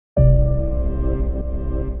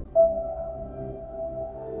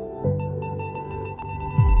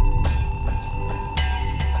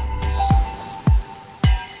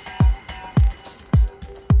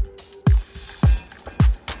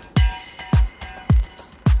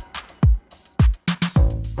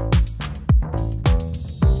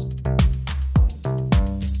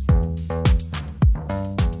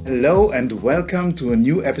Hello and welcome to a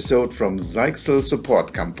new episode from Zyxel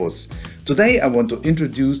Support Campus. Today I want to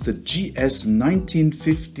introduce the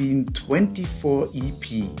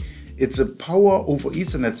GS1915-24EP. It's a Power over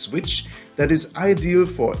Ethernet switch that is ideal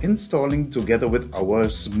for installing together with our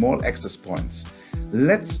small access points.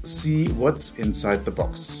 Let's see what's inside the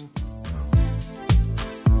box.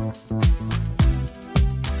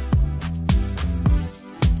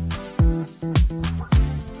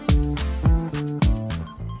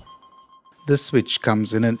 The switch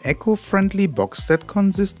comes in an eco-friendly box that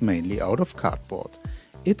consists mainly out of cardboard.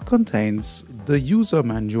 It contains the user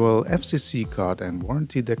manual, FCC card and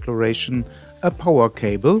warranty declaration, a power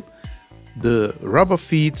cable, the rubber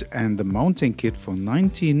feet and the mounting kit for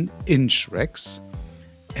 19-inch racks,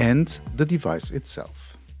 and the device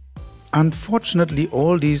itself. Unfortunately,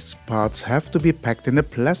 all these parts have to be packed in a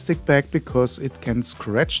plastic bag because it can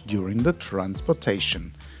scratch during the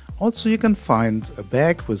transportation. Also, you can find a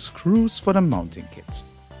bag with screws for the mounting kit.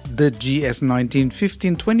 The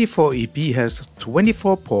GS1915-24EP has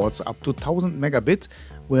 24 ports up to 1000 megabit,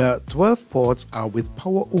 where 12 ports are with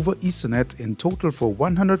Power over Ethernet in total for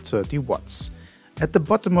 130 watts. At the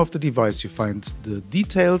bottom of the device you find the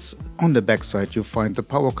details. On the back side you find the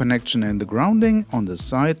power connection and the grounding. On the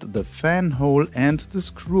side the fan hole and the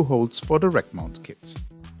screw holes for the rack mount kit.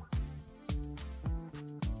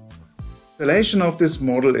 Installation of this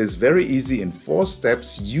model is very easy in 4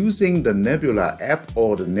 steps using the Nebula app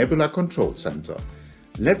or the Nebula Control Center.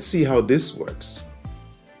 Let's see how this works.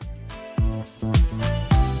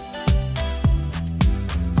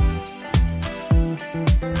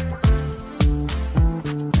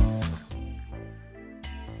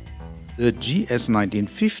 The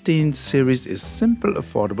GS1915 series is simple,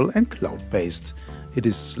 affordable and cloud-based. It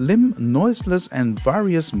is slim, noiseless and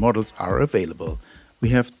various models are available. We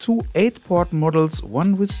have 2 8-port models,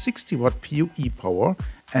 one with 60 watt PoE power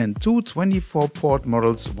and 2 24-port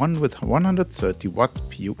models, one with 130 watt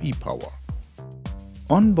PoE power.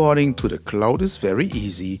 Onboarding to the cloud is very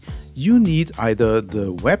easy. You need either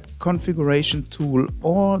the web configuration tool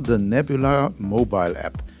or the Nebula mobile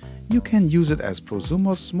app. You can use it as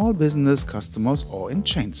prosumers, small business customers or in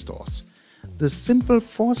chain stores. The simple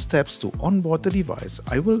 4 steps to onboard the device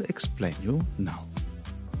I will explain you now.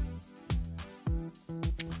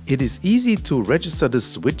 It is easy to register the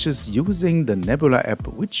switches using the Nebula app,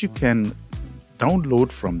 which you can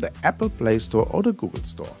download from the Apple Play Store or the Google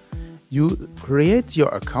Store. You create your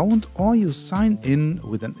account or you sign in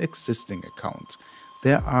with an existing account.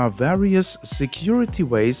 There are various security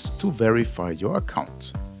ways to verify your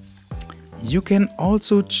account. You can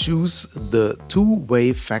also choose the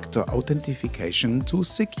two-way factor authentication to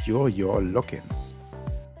secure your login.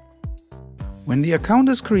 When the account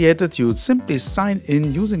is created, you simply sign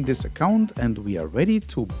in using this account and we are ready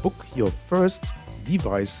to book your first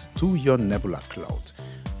device to your Nebula cloud.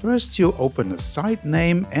 First you open a site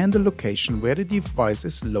name and the location where the device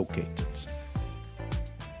is located.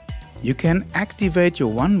 You can activate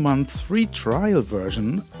your 1-month free trial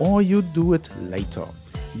version or you do it later.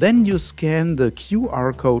 Then you scan the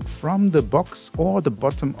QR code from the box or the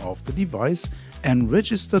bottom of the device and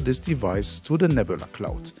register this device to the Nebula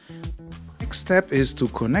cloud. Next step is to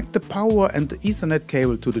connect the power and the Ethernet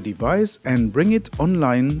cable to the device and bring it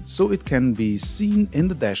online so it can be seen in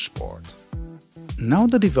the dashboard. Now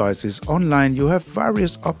the device is online, you have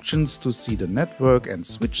various options to see the network and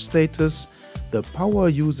switch status, the power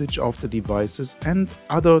usage of the devices and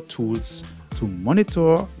other tools to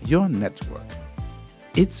monitor your network.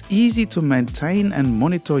 It's easy to maintain and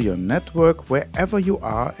monitor your network wherever you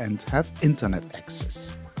are and have internet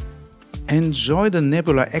access. Enjoy the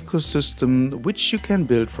Nebula ecosystem, which you can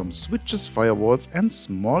build from switches, firewalls and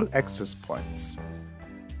small access points.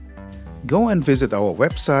 Go and visit our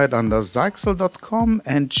website under zyxel.com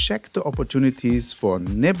and check the opportunities for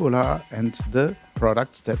Nebula and the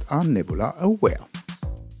products that are Nebula aware.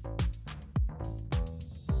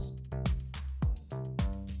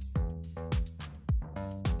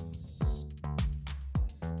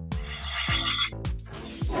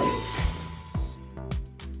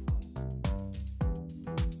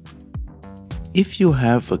 If you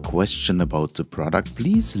have a question about the product,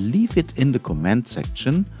 please leave it in the comment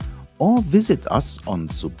section or visit us on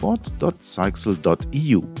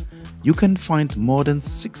support.zyxel.eu. You can find more than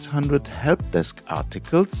 600 help desk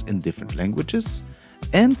articles in different languages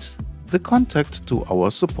and the contact to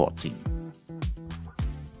our support team.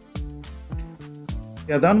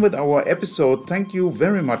 We are done with our episode. Thank you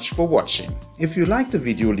very much for watching. If you liked the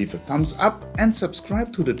video, leave a thumbs up and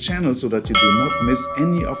subscribe to the channel so that you do not miss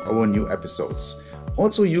any of our new episodes.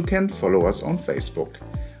 Also, you can follow us on Facebook.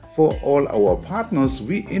 For all our partners,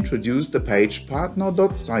 we introduced the page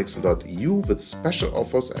partner.zyxel.eu with special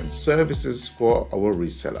offers and services for our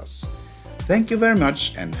resellers. Thank you very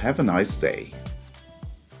much and have a nice day.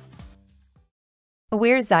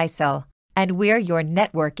 We're Zyxel, and we're your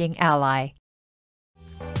networking ally.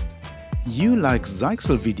 You like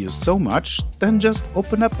Zyxel videos so much? Then just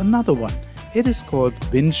open up another one. It is called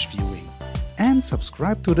binge viewing. And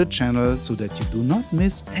subscribe to the channel so that you do not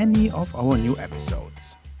miss any of our new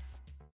episodes.